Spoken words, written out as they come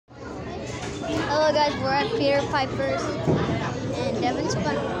Hello guys, we're at Peter Piper's and Devin's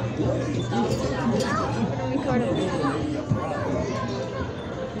fun. Record a video.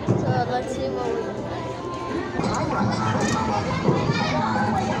 So let's see what we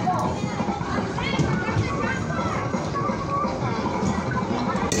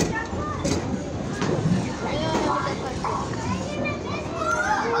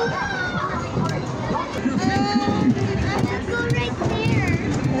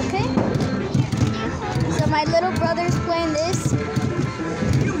my little brother's playing this.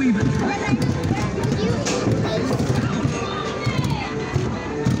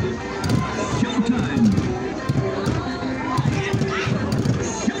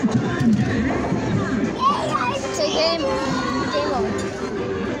 So game over.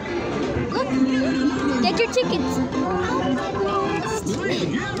 Look, get your tickets.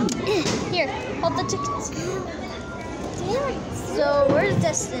 Here, hold the tickets. So where's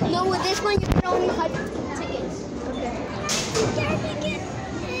Destiny? No, with this one you can only have tickets.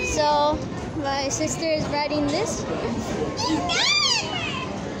 Okay. So my sister is riding this.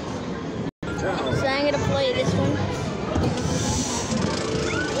 So I'm gonna play this one.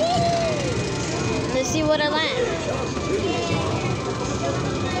 Let's see what I land.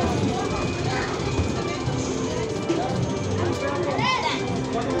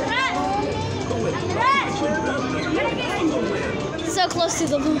 So close to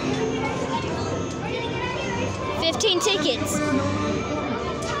the moon. 15 tickets.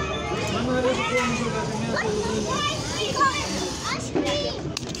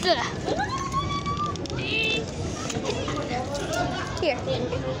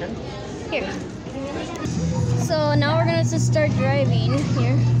 Here. So now we're gonna just start driving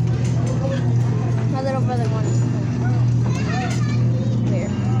here. My little brother wants here.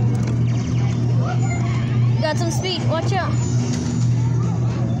 Got some speed, watch out.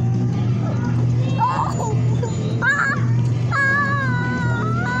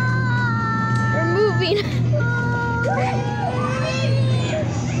 We're moving.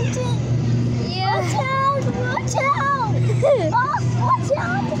 Yeah. Watch out! Watch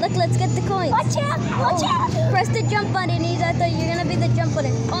out! Look, let's get the coins. Watch out! Watch out! Press the jump button. I thought you're gonna be the jump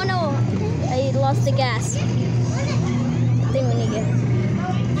button. Oh no! I lost the gas. I think we need it.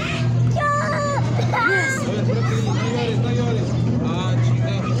 Yes.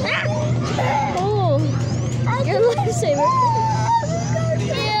 Oh, your lifesaver.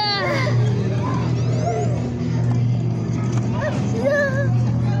 Yeah.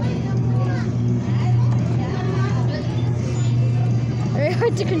 Very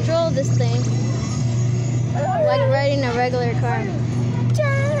hard to control this thing. Like riding a regular car.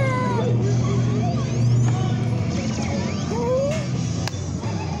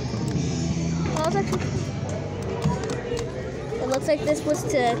 It looks like this was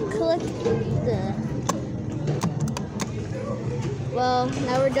to click the... Well,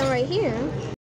 now we're done right here.